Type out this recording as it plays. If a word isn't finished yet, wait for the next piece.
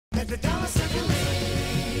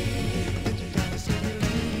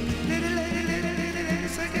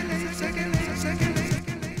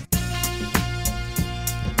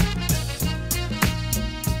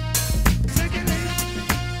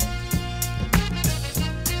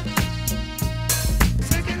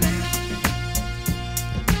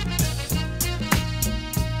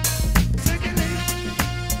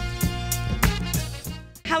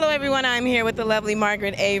Hello everyone, I'm here with the lovely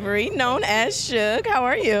Margaret Avery, known as Suge. How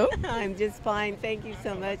are you? I'm just fine, thank you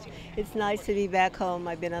so much. It's nice to be back home.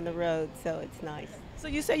 I've been on the road, so it's nice. So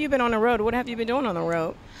you say you've been on the road. What have you been doing on the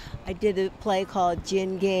road? I did a play called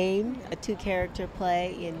Gin Game, a 2-character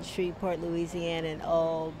play in Shreveport, Louisiana, and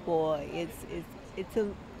oh boy, it's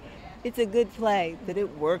a good play, but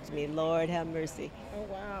it worked me, Lord have mercy. Oh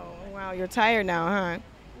wow, oh, wow, you're tired now, huh?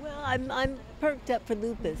 Well, I'm perked up for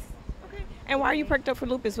lupus. And why are you perked up for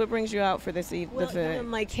lupus? What brings you out for this Well, event?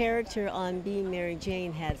 my character on Being Mary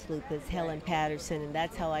Jane has lupus, Helen Patterson, and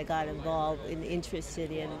that's how I got involved and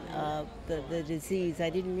interested in the disease. I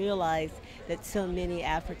didn't realize that so many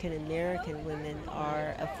African American women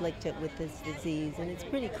are afflicted with this disease, and it's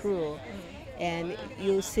pretty cruel. And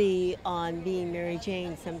you'll see on Being Mary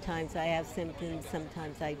Jane, sometimes I have symptoms,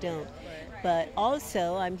 sometimes I don't. But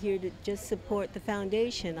also, I'm here to just support the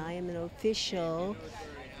foundation. I am an official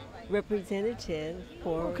representative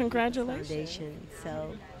for congratulations. the foundation.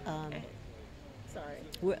 So,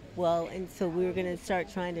 so we're going to start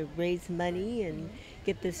trying to raise money and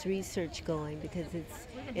get this research going because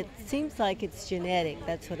it seems like it's genetic.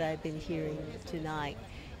 That's what I've been hearing tonight,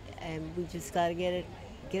 and we just got to get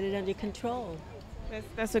it under control.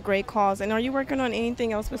 That's a great cause. And are you working on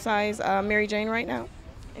anything else besides Mary Jane right now?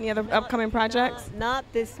 Any other upcoming projects? Not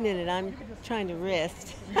this minute. I'm trying to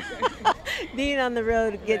rest. Being on the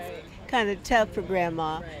road gets kind of tough for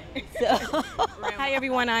Grandma. So. Hi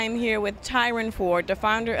everyone, I am here with Tyron Ford, the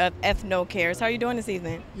founder of Ethno Cares. How are you doing this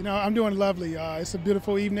evening? You know, I'm doing lovely. It's a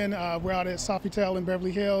beautiful evening. We're out at Sofitel in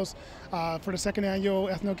Beverly Hills for the second annual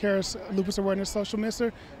Ethno Cares Lupus Awareness Social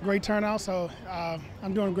Mixer. Great turnout, so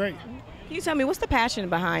I'm doing great. Can you tell me, what's the passion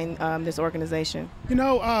behind this organization? You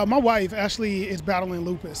know, my wife actually is battling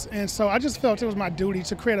lupus, and so I just felt it was my duty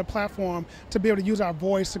to create a platform to be able to use our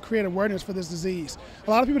voice to create awareness for this disease. A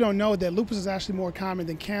lot of people don't know that lupus is actually more common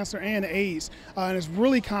than cancer and AIDS, and it's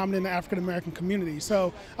really common in the African American community.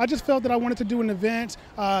 So I just felt that I wanted to do an event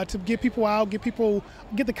to get people out, get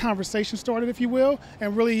the conversation started, if you will,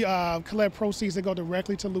 and really collect proceeds that go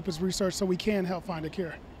directly to lupus research so we can help find a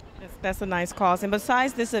cure. That's a nice cause. And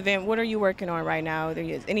besides this event, what are you working on right now?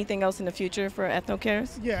 Is anything else in the future for Ethno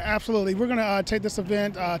Cares? Yeah, absolutely. We're going to take this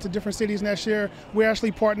event to different cities next year. We're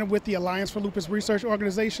actually partnered with the Alliance for Lupus Research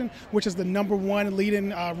Organization, which is the #1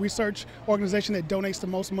 leading research organization that donates the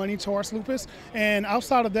most money towards lupus. And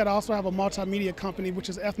outside of that, I also have a multimedia company, which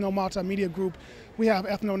is Ethno Multimedia Group. We have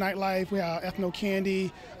Ethno Nightlife, we have Ethno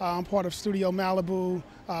Candy, I'm part of Studio Malibu,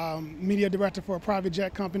 media director for a private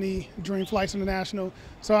jet company, Dream Flights International.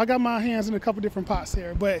 So I got my hands in a couple different pots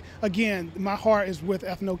here. But again, my heart is with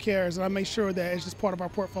Ethno Cares, and I make sure that it's just part of our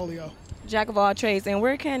portfolio. Jack of all trades. And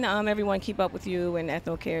where can everyone keep up with you and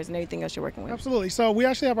Ethno Cares and everything else you're working with? Absolutely. So we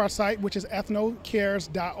actually have our site, which is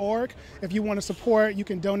ethnocares.org. If you want to support, you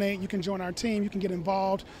can donate, you can join our team, you can get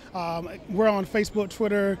involved. We're on Facebook,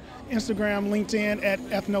 Twitter, Instagram, LinkedIn at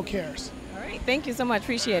Ethno Cares. All right. Thank you so much.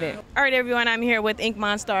 Appreciate it. All right, everyone. I'm here with Ink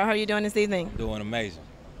Monstar. How are you doing this evening? Doing amazing.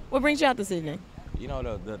 What brings you out this evening? You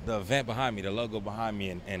know, the event behind me, the logo behind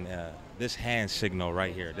me, and this hand signal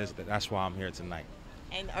right here, that's why I'm here tonight.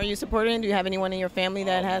 And are you supporting? Do you have anyone in your family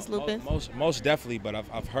that has lupus? Most definitely, but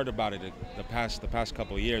I've heard about it the past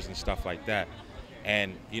couple of years and stuff like that.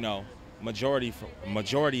 And you know, majority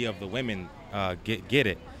of the women get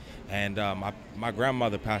it. And my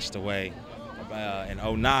grandmother passed away in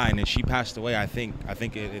 '09, and she passed away. I think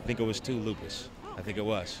it was too lupus. I think it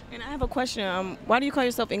was. And I have a question. Why do you call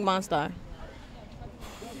yourself Ink Monstar?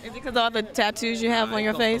 Is it because of all the tattoos you have on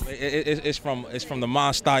your face? It's from the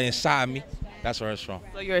monster inside me. That's where it's from.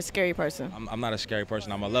 So you're a scary person? I'm not a scary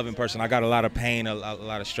person. I'm a loving person. I got a lot of pain, a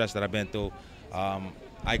lot of stress that I've been through. I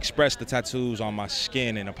express the tattoos on my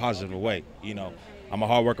skin in a positive way. You know, I'm a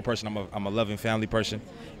hard worker person. I'm a loving family person.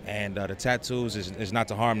 And the tattoos is not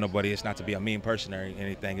to harm nobody. It's not to be a mean person or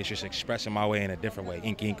anything. It's just expressing my way in a different way,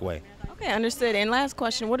 ink way. Okay, understood. And last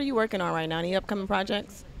question, what are you working on right now? Any upcoming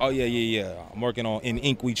projects? Oh, yeah. I'm working on In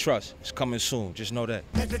Ink We Trust. It's coming soon. Just know that.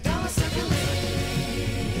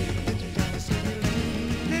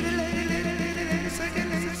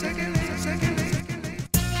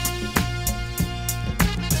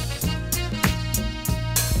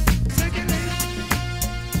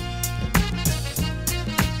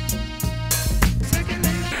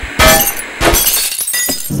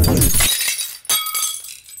 you.